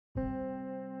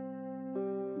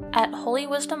At Holy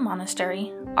Wisdom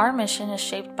Monastery, our mission is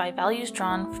shaped by values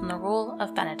drawn from the Rule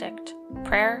of Benedict: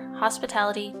 prayer,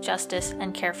 hospitality, justice,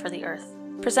 and care for the earth.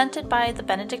 Presented by the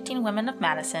Benedictine Women of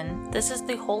Madison, this is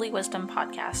the Holy Wisdom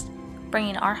Podcast,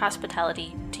 bringing our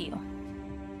hospitality to you.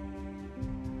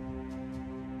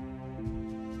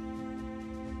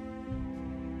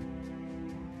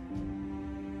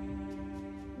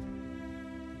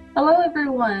 Hello,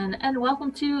 everyone, and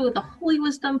welcome to the Holy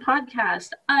Wisdom Podcast.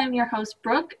 I'm your host,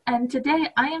 Brooke, and today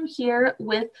I am here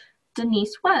with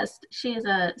Denise West. She is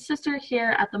a sister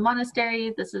here at the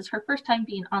monastery. This is her first time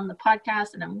being on the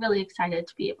podcast, and I'm really excited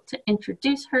to be able to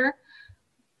introduce her.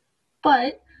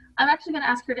 But I'm actually going to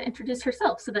ask her to introduce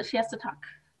herself so that she has to talk.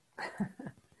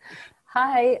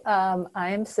 Hi,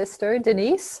 I'm Sister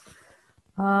Denise.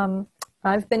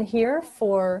 I've been here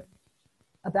for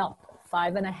about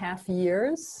 5.5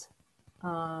 years,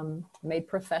 made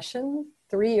profession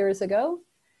 3 years ago.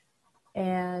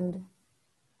 And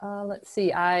let's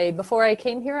see, before I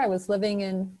came here, I was living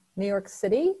in New York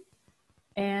City,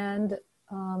 and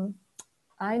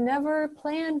I never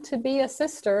planned to be a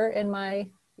sister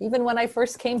even when I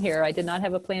first came here, I did not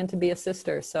have a plan to be a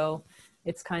sister. So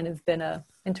it's kind of been an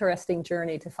interesting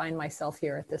journey to find myself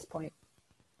here at this point.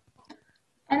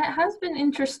 And it has been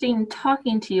interesting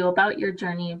talking to you about your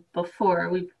journey before.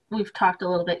 We've talked a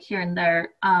little bit here and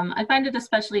there. I find it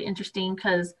especially interesting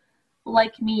because,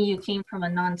 like me, you came from a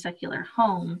non-secular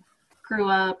home, grew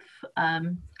up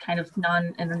in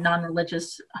a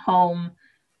non-religious home,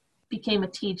 became a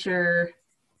teacher,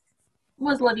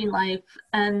 was living life,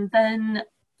 and then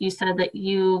you said that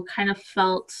you kind of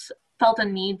felt a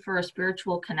need for a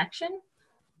spiritual connection.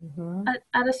 Mm-hmm.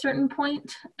 At a certain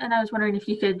point, and I was wondering if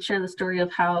you could share the story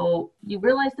of how you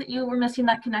realized that you were missing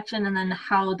that connection, and then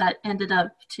how that ended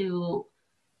up to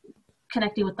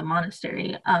connecting with the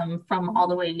monastery, from all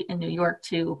the way in New York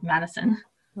to Madison.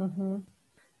 Mm-hmm.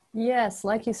 Yes,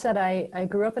 like you said, I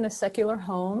grew up in a secular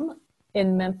home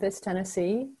in Memphis,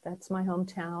 Tennessee. That's my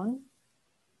hometown.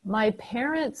 My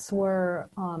parents were,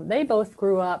 they both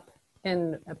grew up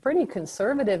in a pretty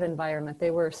conservative environment. They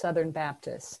were Southern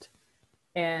Baptist.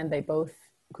 And they both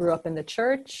grew up in the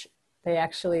church.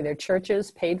 Their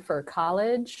churches paid for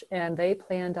college, and they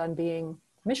planned on being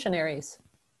missionaries.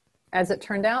 As it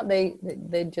turned out, they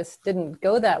just didn't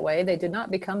go that way. They did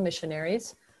not become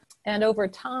missionaries. And over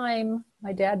time,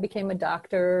 my dad became a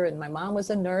doctor, and my mom was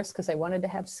a nurse because they wanted to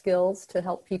have skills to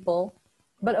help people.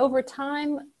 But over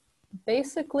time,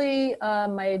 basically,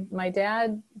 my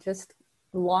dad just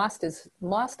lost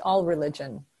all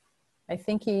religion. I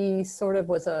think he sort of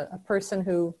was a person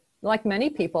who, like many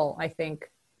people, I think,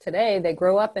 today, they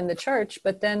grow up in the church,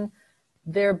 but then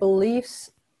their beliefs,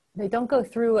 they don't go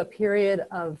through a period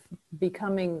of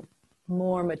becoming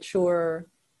more mature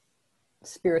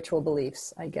spiritual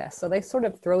beliefs, I guess. So they sort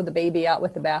of throw the baby out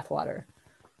with the bathwater.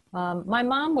 My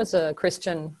mom was a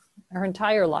Christian her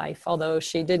entire life, although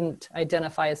she didn't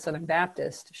identify as Southern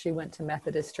Baptist. She went to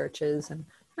Methodist churches, and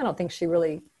I don't think she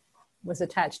really was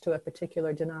attached to a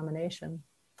particular denomination.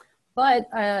 But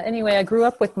anyway, I grew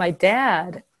up with my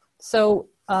dad. So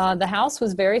the house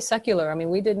was very secular. I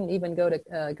mean, we didn't even go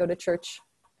to church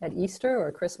at Easter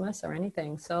or Christmas or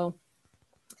anything.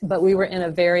 But we were in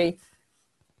a very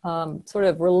sort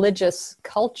of religious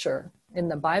culture in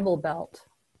the Bible Belt.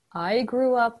 I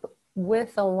grew up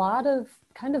with a lot of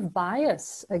kind of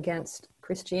bias against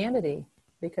Christianity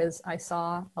because I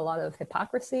saw a lot of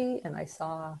hypocrisy, and I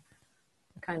saw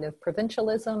kind of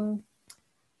provincialism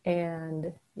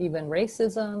and even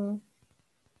racism.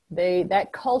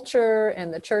 That culture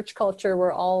and the church culture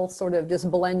were all sort of just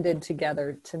blended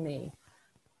together to me.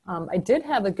 I did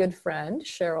have a good friend,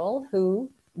 Cheryl,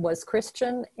 who was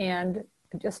Christian and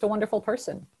just a wonderful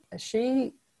person.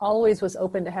 She always was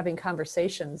open to having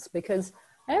conversations because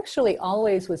I actually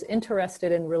always was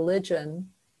interested in religion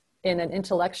in an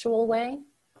intellectual way.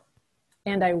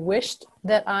 And I wished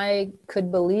that I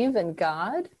could believe in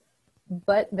God,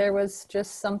 but there was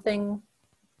just something,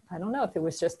 I don't know if it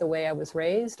was just the way I was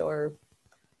raised or,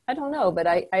 I don't know, but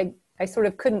I sort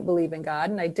of couldn't believe in God,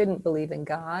 and I didn't believe in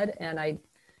God, and I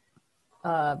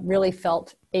really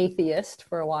felt atheist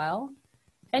for a while.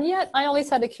 And yet I always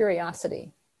had a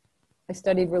curiosity. I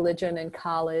studied religion in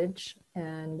college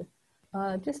and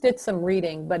just did some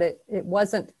reading, but it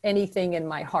wasn't anything in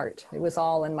my heart. It was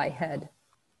all in my head.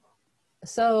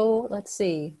 So let's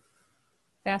see,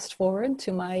 fast forward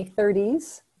to my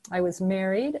 30s. I was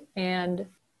married and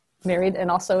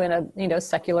also in a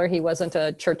secular, he wasn't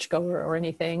a churchgoer or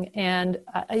anything. And,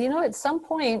 at some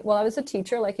point, I was a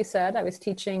teacher, like you said, I was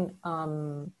teaching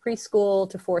preschool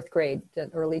to 4th grade,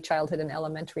 early childhood and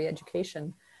elementary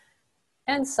education.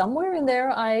 And somewhere in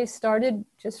there, I started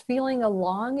just feeling a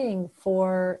longing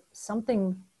for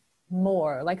something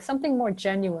more, like something more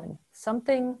genuine,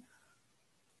 something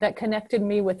that connected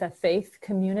me with a faith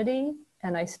community.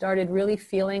 And I started really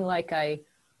feeling like I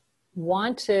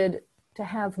wanted to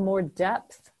have more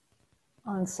depth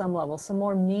on some level, some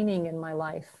more meaning in my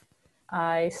life.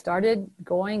 I started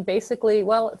going basically,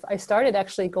 well, I started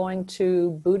actually going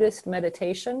to Buddhist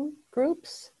meditation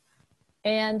groups,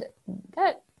 and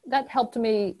that helped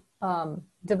me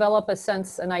develop a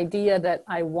sense, an idea that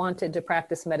I wanted to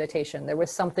practice meditation. There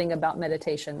was something about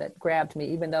meditation that grabbed me,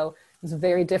 even though it was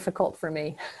very difficult for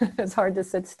me. It's hard to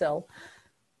sit still,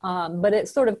 but it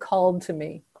sort of called to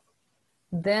me.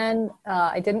 Then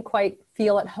I didn't quite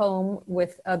feel at home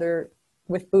with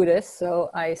Buddhists, so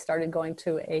I started going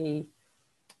to a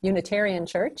Unitarian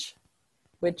church,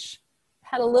 which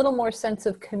had a little more sense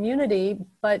of community,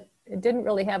 but it didn't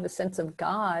really have a sense of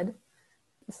God.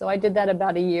 So I did that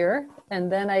about a year,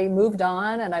 and then I moved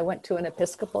on and I went to an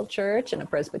Episcopal church and a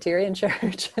Presbyterian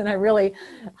church, and I really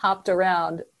hopped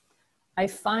around. I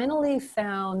finally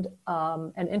found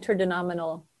an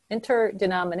interdenominational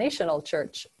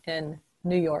church in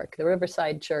New York, the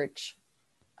Riverside Church.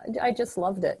 I just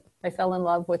loved it. I fell in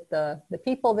love with the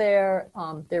people there.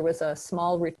 There was a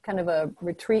small kind of a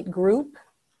retreat group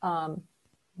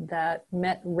that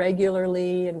met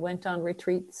regularly and went on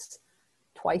retreats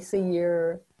twice a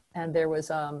year. And there was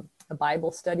a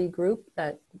Bible study group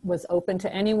that was open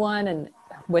to anyone, and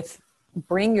with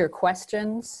bring your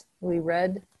questions. We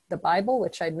read the Bible,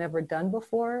 which I'd never done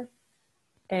before,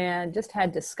 and just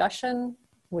had discussion.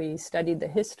 We studied the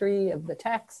history of the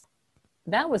text.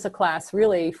 That was a class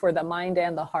really for the mind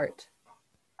and the heart.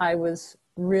 I was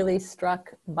really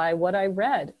struck by what I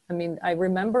read. I mean, I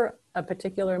remember a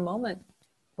particular moment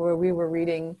where we were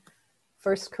reading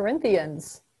 1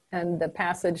 Corinthians and the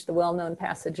well-known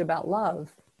passage about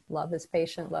love. Love is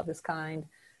patient, love is kind,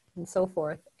 and so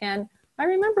forth. And I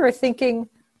remember thinking,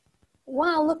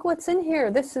 wow, look what's in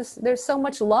here. There's so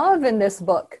much love in this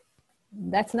book.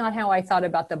 That's not how I thought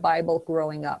about the Bible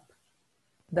growing up.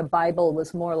 The Bible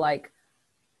was more like,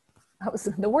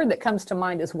 the word that comes to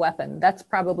mind is weapon. That's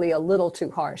probably a little too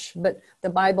harsh, but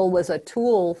the Bible was a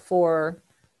tool for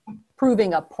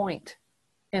proving a point,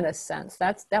 in a sense.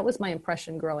 That was my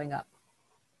impression growing up.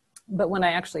 But when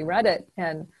I actually read it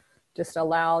and just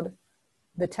allowed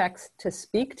the text to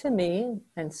speak to me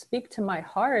and speak to my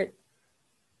heart,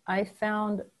 I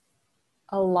found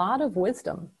a lot of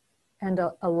wisdom and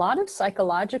a lot of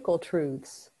psychological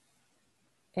truths.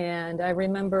 And I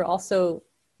remember also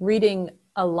reading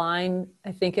a line,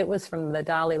 I think it was from the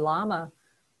Dalai Lama,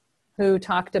 who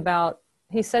talked about,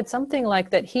 he said something like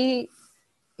that he,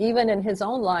 even in his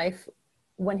own life,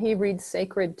 when he reads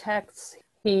sacred texts,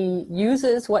 he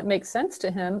uses what makes sense to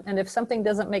him. And if something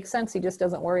doesn't make sense, he just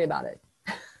doesn't worry about it.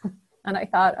 And I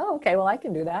thought, oh, okay, well, I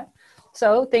can do that.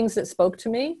 So things that spoke to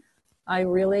me, I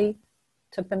really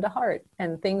took them to heart.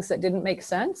 And things that didn't make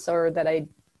sense or that I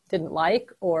didn't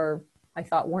like or I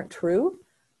thought weren't true,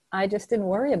 I just didn't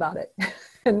worry about it.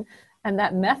 and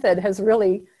that method has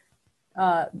really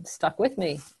stuck with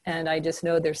me. And I just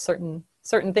know there's certain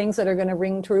things that are going to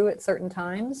ring true at certain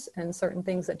times and certain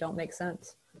things that don't make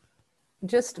sense.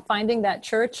 Just finding that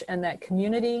church and that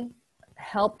community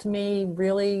helped me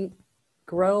really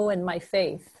grow in my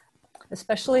faith,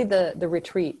 especially the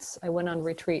retreats. I went on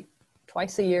retreat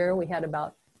twice a year. We had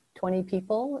about 20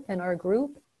 people in our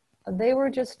group. They were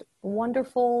just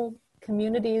wonderful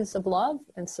communities of love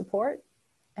and support,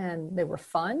 and they were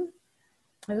fun.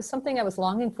 It was something I was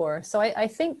longing for. So I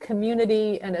think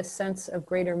community and a sense of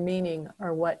greater meaning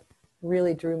are what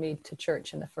really drew me to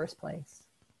church in the first place.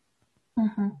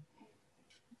 Mm-hmm.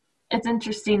 It's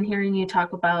interesting hearing you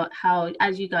talk about how,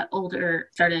 as you got older,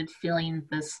 started feeling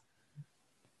this,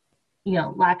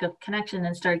 lack of connection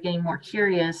and started getting more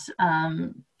curious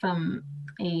from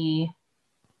a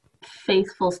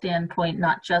faithful standpoint,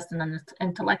 not just an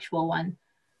intellectual one.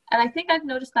 And I think I've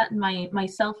noticed that in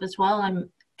myself as well. I'm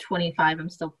 25, I'm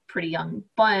still pretty young,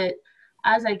 but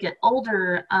as I get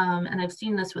older, and I've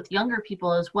seen this with younger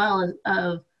people as well,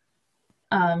 of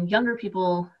younger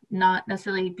people not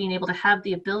necessarily being able to have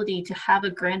the ability to have a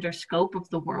grander scope of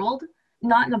the world,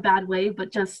 not in a bad way,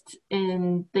 but just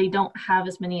they don't have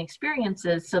as many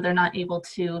experiences, so they're not able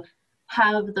to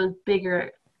have those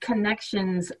bigger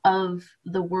connections of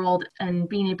the world and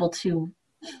being able to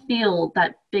feel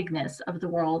that bigness of the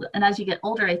world. And as you get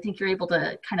older, I think you're able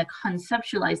to kind of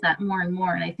conceptualize that more and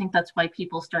more. And I think that's why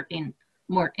people start being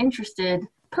more interested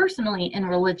personally in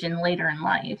religion later in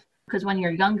life. Because when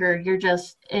you're younger, you're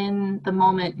just in the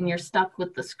moment and you're stuck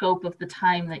with the scope of the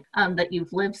time that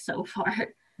you've lived so far.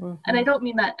 And I Mm-hmm. don't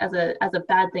mean that as a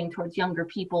bad thing towards younger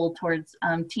people, towards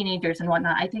teenagers and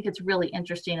whatnot. I think it's really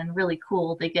interesting and really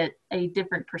cool. They get a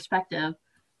different perspective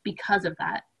because of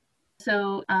that.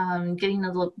 So getting a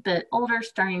little bit older,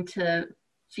 starting to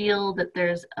feel that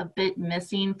there's a bit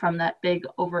missing from that big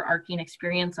overarching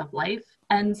experience of life.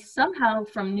 And somehow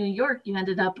from New York, you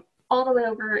ended up all the way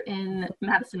over in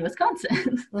Madison,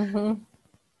 Wisconsin. Mm-hmm.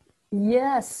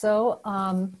 Yes. So,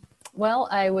 well,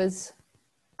 I was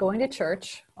going to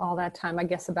church all that time, I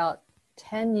guess about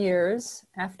 10 years.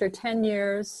 After 10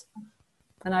 years,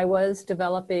 and I was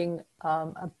developing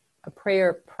a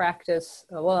prayer practice,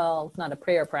 well, not a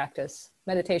prayer practice,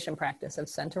 meditation practice of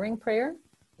centering prayer.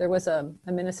 There was a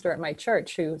minister at my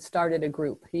church who started a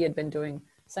group. He had been doing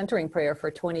centering prayer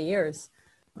for 20 years.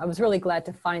 I was really glad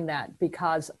to find that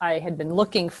because I had been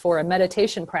looking for a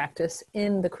meditation practice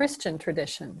in the Christian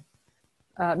tradition.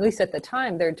 At least at the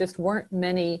time, there just weren't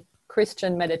many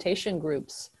Christian meditation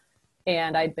groups.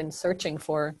 And I'd been searching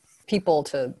for people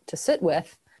to sit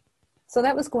with. So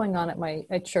that was going on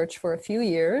at church for a few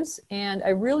years. And I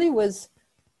really was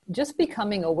just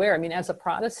becoming aware. I mean, as a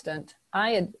Protestant,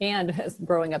 and as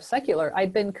growing up secular,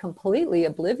 I'd been completely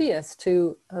oblivious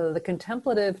to the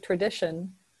contemplative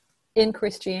tradition in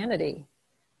Christianity.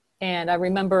 And I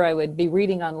remember I would be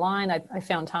reading online. I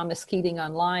found Thomas Keating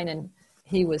online, and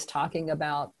he was talking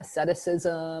about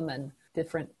asceticism and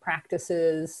different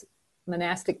practices,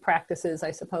 monastic practices,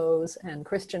 I suppose, and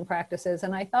Christian practices.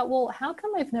 And I thought, well, how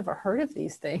come I've never heard of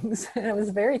these things? And I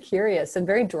was very curious and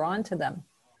very drawn to them.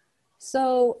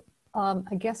 So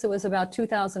I guess it was about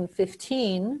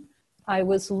 2015, I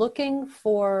was looking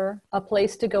for a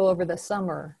place to go over the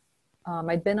summer.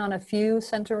 I'd been on a few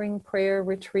centering prayer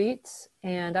retreats,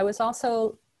 and I was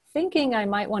also thinking I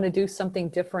might want to do something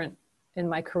different in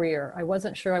my career. I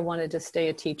wasn't sure I wanted to stay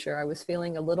a teacher. I was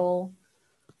feeling a little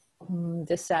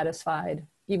dissatisfied,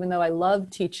 even though I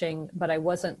loved teaching, but I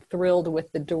wasn't thrilled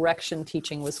with the direction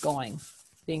teaching was going,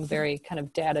 being very kind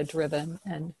of data driven.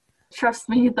 And Trust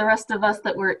me, the rest of us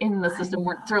that were in the I system know,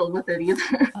 weren't thrilled with it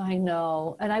either. I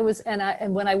know.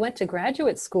 And when I went to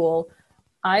graduate school,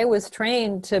 I was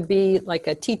trained to be like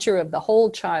a teacher of the whole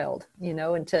child,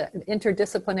 into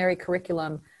interdisciplinary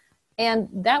curriculum. And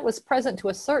that was present to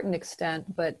a certain extent,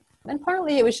 and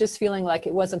partly it was just feeling like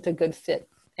it wasn't a good fit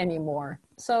anymore.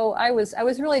 So I was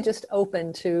really just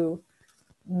open to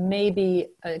maybe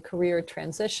a career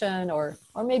transition or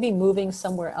maybe moving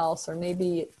somewhere else, or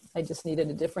maybe I just needed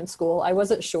a different school. I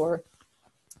wasn't sure.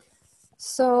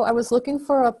 So I was looking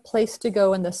for a place to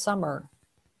go in the summer,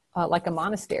 like a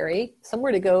monastery,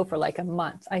 somewhere to go for like a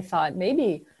month. I thought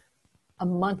maybe a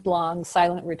month-long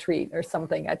silent retreat or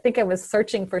something. I think I was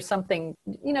searching for something,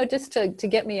 just to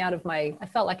get me out of I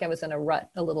felt like I was in a rut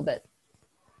a little bit.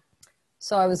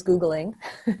 So I was Googling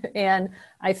and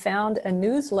I found a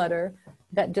newsletter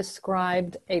that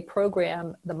described a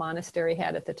program the monastery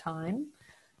had at the time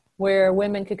where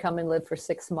women could come and live for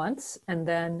 6 months and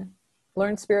then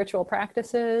learn spiritual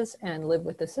practices and live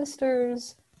with the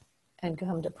sisters and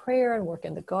come to prayer and work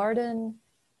in the garden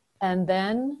and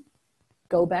then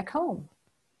go back home.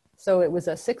 So it was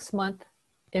a 6-month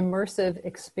immersive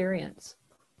experience.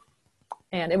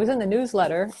 And it was in the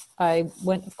newsletter. I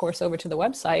went, of course, over to the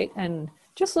website, and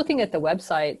just looking at the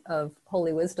website of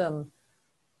Holy Wisdom,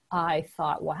 I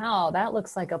thought, wow, that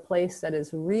looks like a place that is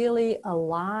really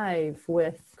alive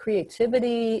with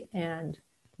creativity and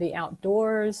the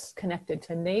outdoors, connected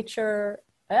to nature.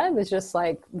 I was just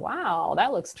like, wow,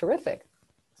 that looks terrific.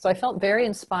 So I felt very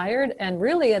inspired. And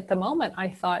really at the moment, I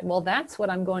thought, well, that's what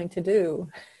I'm going to do.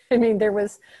 I mean,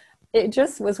 it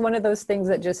just was one of those things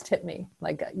that just hit me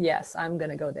like, yes, I'm going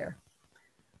to go there.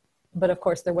 But of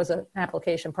course, there was an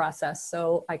application process.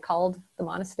 So I called the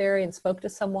monastery and spoke to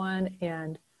someone,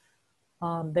 and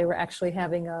they were actually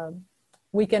having a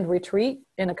weekend retreat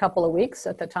in a couple of weeks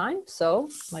at the time. So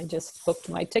I just booked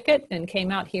my ticket and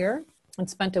came out here and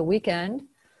spent a weekend.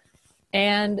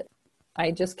 And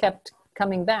I just kept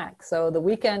coming back. So the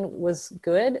weekend was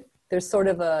good. There's sort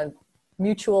of a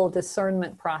mutual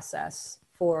discernment process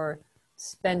for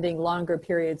spending longer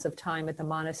periods of time at the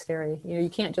monastery. You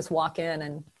can't just walk in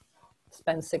and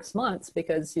spend 6 months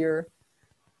because you're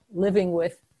living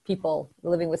with people,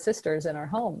 living with sisters in our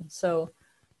home. So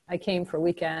I came for a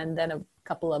weekend. Then a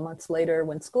couple of months later,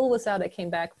 when school was out, I came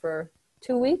back for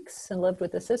 2 weeks and lived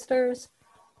with the sisters.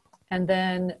 And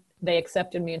then they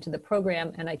accepted me into the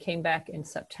program, and I came back in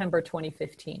September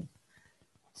 2015.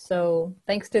 So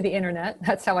thanks to the internet,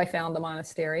 that's how I found the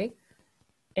monastery.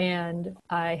 And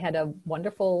I had a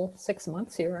wonderful 6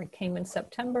 months here. I came in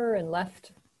September and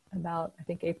left about, I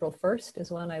think April 1st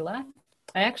is when I left.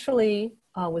 I actually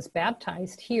was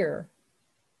baptized here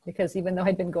because even though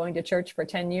I'd been going to church for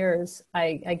 10 years,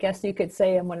 I guess you could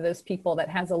say I'm one of those people that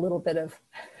has a little bit of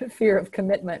fear of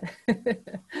commitment.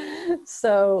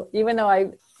 So even though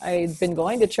I'd been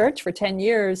going to church for 10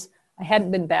 years, I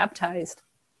hadn't been baptized.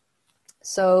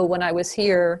 So when I was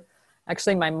here,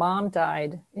 actually my mom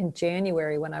died in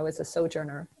January when I was a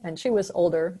sojourner, and she was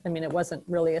older. I mean, it wasn't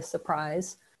really a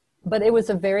surprise, but it was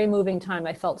a very moving time.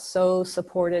 I felt so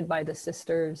supported by the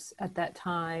sisters at that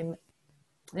time.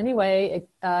 Anyway,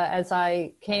 as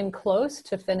I came close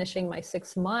to finishing my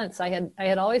 6 months, I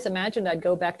had always imagined I'd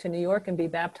go back to New York and be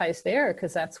baptized there,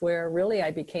 because that's where really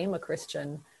I became a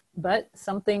Christian. But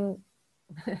something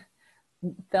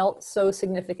felt so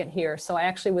significant here. So I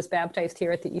actually was baptized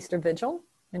here at the Easter Vigil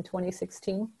in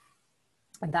 2016.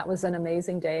 And that was an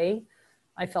amazing day.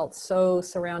 I felt so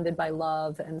surrounded by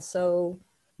love and so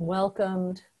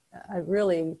welcomed.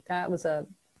 That was a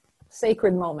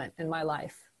sacred moment in my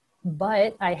life.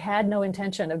 But I had no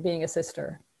intention of being a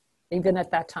sister, even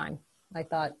at that time. I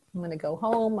thought, I'm going to go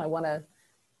home. I want to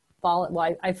follow.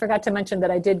 Well, I forgot to mention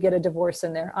that I did get a divorce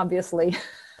in there. Obviously,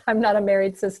 I'm not a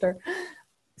married sister.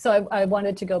 So I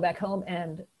wanted to go back home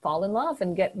and fall in love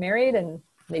and get married and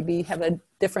maybe have a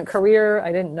different career.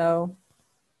 I didn't know.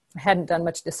 I hadn't done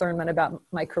much discernment about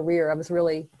my career. I was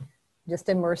really just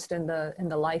immersed in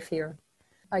the life here.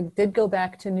 I did go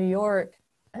back to New York.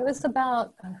 It was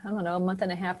about, I don't know, a month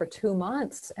and a half or 2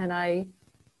 months, and I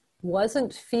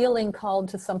wasn't feeling called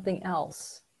to something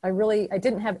else. I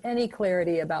didn't have any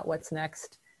clarity about what's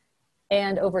next.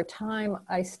 And over time,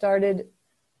 I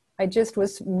just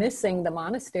was missing the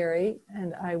monastery,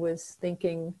 and I was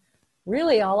thinking,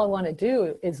 really all I want to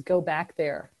do is go back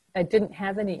there. I didn't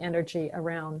have any energy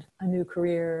around a new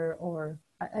career, or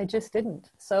I just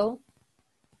didn't. So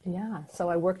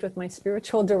I worked with my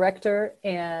spiritual director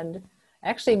and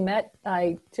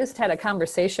I just had a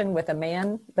conversation with a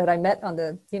man that I met on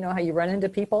how you run into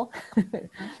people.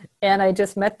 And I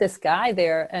just met this guy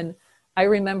there. And I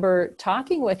remember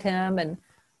talking with him, and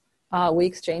we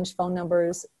exchanged phone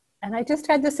numbers. And I just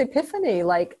had this epiphany,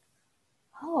 like,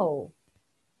 oh,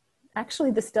 actually,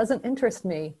 this doesn't interest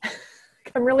me.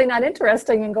 I'm really not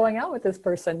interested in going out with this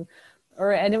person.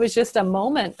 And it was just a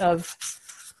moment of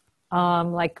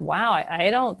like, wow,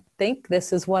 I don't think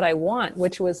this is what I want,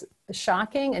 which was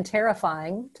shocking and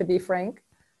terrifying, to be frank.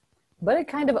 But it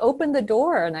kind of opened the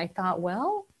door, and I thought,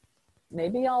 well,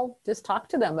 maybe I'll just talk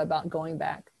to them about going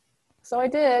back. So I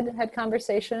had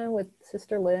conversation with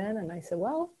Sister Lynn, and I said,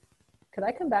 well, could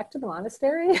I come back to the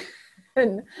monastery?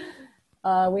 And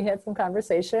we had some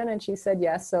conversation, and she said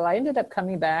yes. So I ended up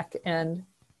coming back, and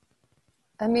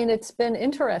I mean, it's been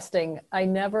interesting. I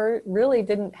never really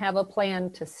didn't have a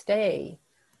plan to stay,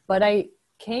 but I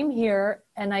came here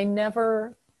and I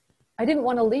didn't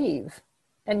want to leave.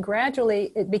 And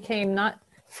gradually it became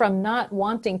from not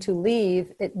wanting to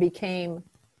leave, it became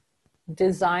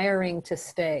desiring to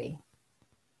stay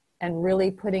and really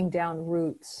putting down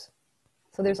roots.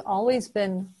 So there's always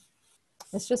been,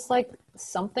 it's just like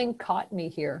something caught me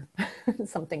here.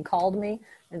 Something called me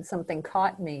and something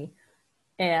caught me,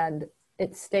 and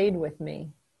it stayed with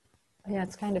me. Yeah,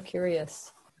 it's kind of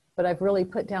curious, but I've really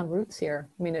put down roots here.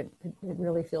 I mean, it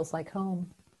really feels like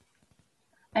home.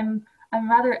 I'm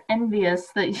rather envious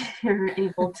that you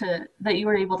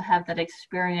were able to have that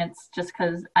experience, just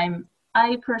because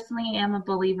I personally am a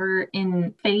believer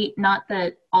in fate. Not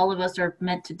that all of us are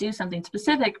meant to do something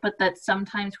specific, but that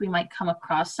sometimes we might come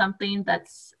across something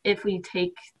that's, if we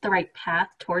take the right path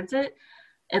towards it,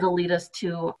 it'll lead us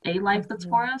to a life that's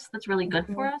for us, that's really good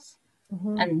for us.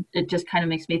 Mm-hmm. And it just kind of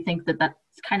makes me think that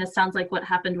kind of sounds like what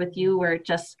happened with you, where it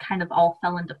just kind of all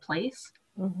fell into place.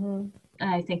 Mm-hmm. And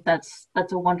I think that's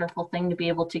a wonderful thing to be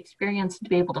able to experience, to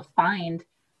be able to find.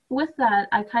 With that,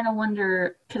 I kind of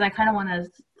wonder, because I kind of want to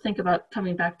think about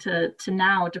coming back to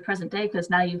now, to present day, because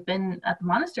now you've been at the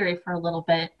monastery for a little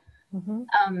bit.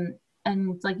 Mm-hmm.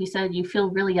 And like you said, you feel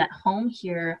really at home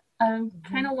here. I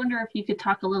kind of wonder if you could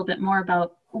talk a little bit more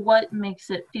about what makes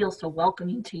it feel so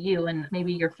welcoming to you, and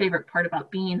maybe your favorite part about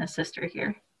being a sister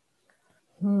here.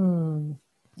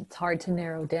 It's hard to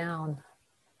narrow down.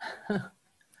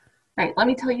 Right, let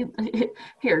me tell you,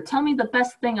 here, tell me the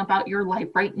best thing about your life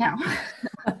right now.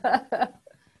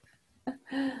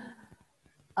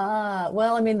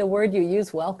 Well, I mean, the word you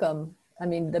use, welcome. I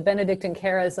mean, the Benedictine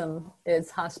charism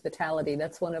is hospitality.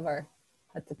 That's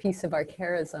a piece of our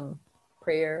charism,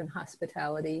 prayer and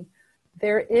hospitality.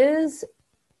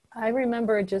 I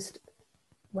remember just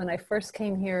when I first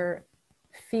came here,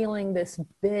 feeling this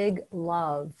big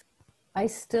love. I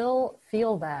still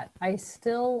feel that. I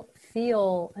still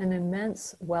feel an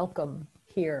immense welcome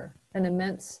here,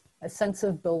 a sense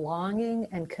of belonging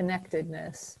and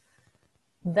connectedness.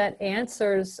 that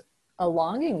answers a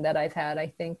longing that I've had, I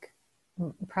think,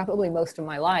 probably most of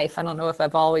my life. I don't know if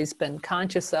I've always been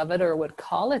conscious of it or would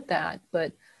call it that,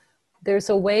 but there's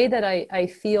a way that I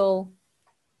feel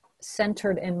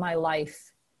centered in my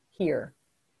life here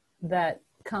that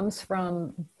comes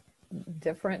from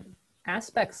different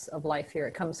aspects of life here.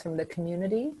 It comes from the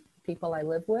community, people I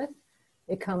live with.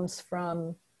 It comes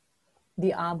from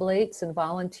the oblates and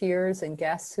volunteers and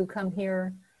guests who come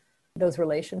here, those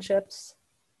relationships.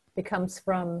 It comes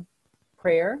from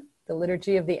prayer, the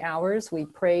liturgy of the hours. We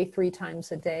pray 3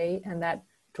 times a day, and that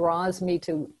draws me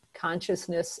to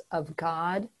consciousness of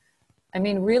God. I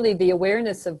mean, really, the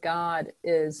awareness of God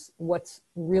is what's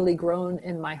really grown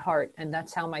in my heart, and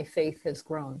that's how my faith has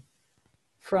grown.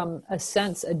 From a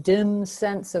dim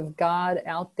sense of God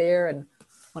out there, and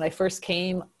when I first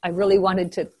came, I really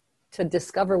wanted to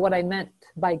discover what I meant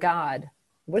by God.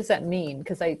 What does that mean?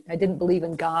 Because I didn't believe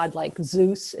in God like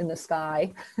Zeus in the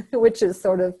sky, which is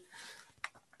sort of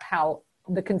how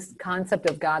the concept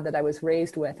of God that I was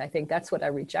raised with. I think that's what I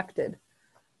rejected.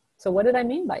 So what did I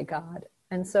mean by God?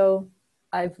 And so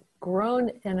I've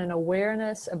grown in an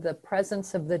awareness of the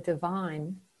presence of the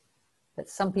divine that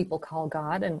some people call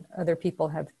God and other people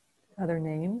have other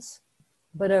names,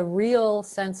 but a real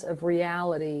sense of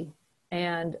reality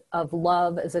and of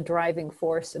love as a driving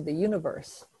force of the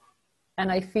universe.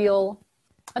 And I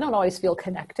don't always feel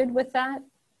connected with that,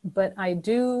 but I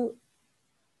do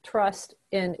trust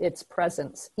in its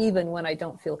presence, even when I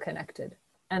don't feel connected.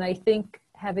 And I think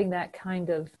having that kind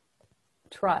of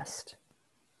trust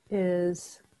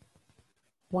is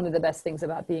one of the best things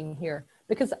about being here.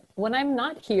 Because when I'm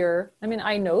not here, I mean,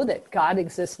 I know that God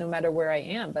exists no matter where I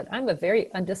am, but I'm a very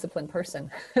undisciplined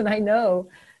person. And I know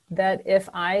that if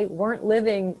I weren't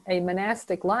living a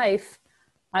monastic life,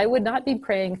 I would not be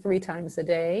praying 3 times a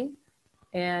day,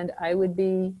 and I would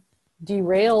be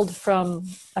derailed from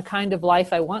a kind of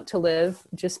life I want to live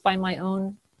just by my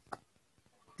own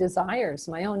desires,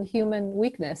 my own human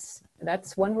weakness.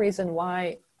 That's one reason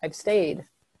why I've stayed,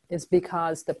 is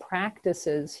because the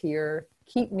practices here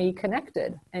keep me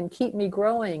connected and keep me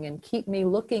growing and keep me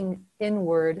looking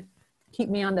inward, keep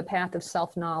me on the path of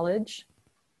self-knowledge,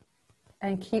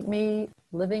 and keep me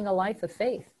living a life of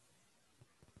faith.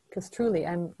 Because truly,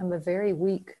 I'm a very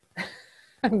weak,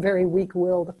 I'm very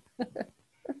weak-willed.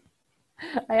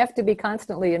 I have to be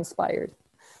constantly inspired.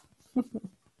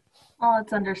 Well,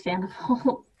 it's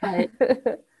understandable, but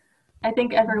I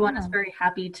think everyone is very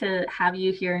happy to have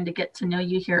you here and to get to know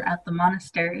you here at the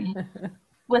monastery.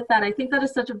 With that, I think that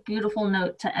is such a beautiful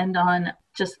note to end on,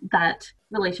 just that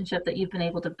relationship that you've been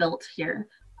able to build here.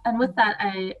 And with that,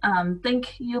 I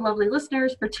thank you, lovely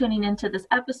listeners, for tuning into this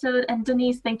episode. And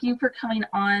Denise, thank you for coming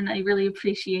on. I really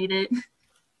appreciate it.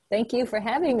 Thank you for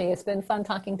having me. It's been fun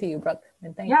talking to you, Brooke.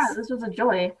 And thanks. Yeah, this was a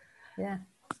joy. Yeah.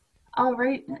 All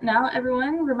right. Now,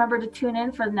 everyone, remember to tune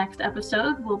in for the next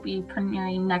episode. We'll be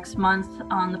premiering next month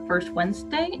on the first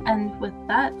Wednesday. And with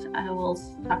that, I will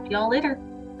talk to y'all later.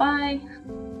 Bye.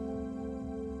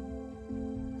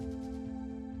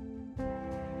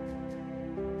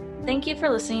 Thank you for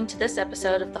listening to this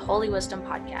episode of the Holy Wisdom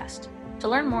Podcast. To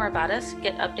learn more about us,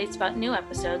 get updates about new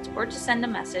episodes, or to send a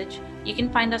message, you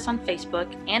can find us on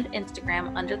Facebook and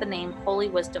Instagram under the name Holy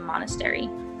Wisdom Monastery,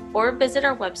 or visit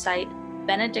our website,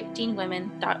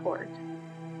 benedictinewomen.org.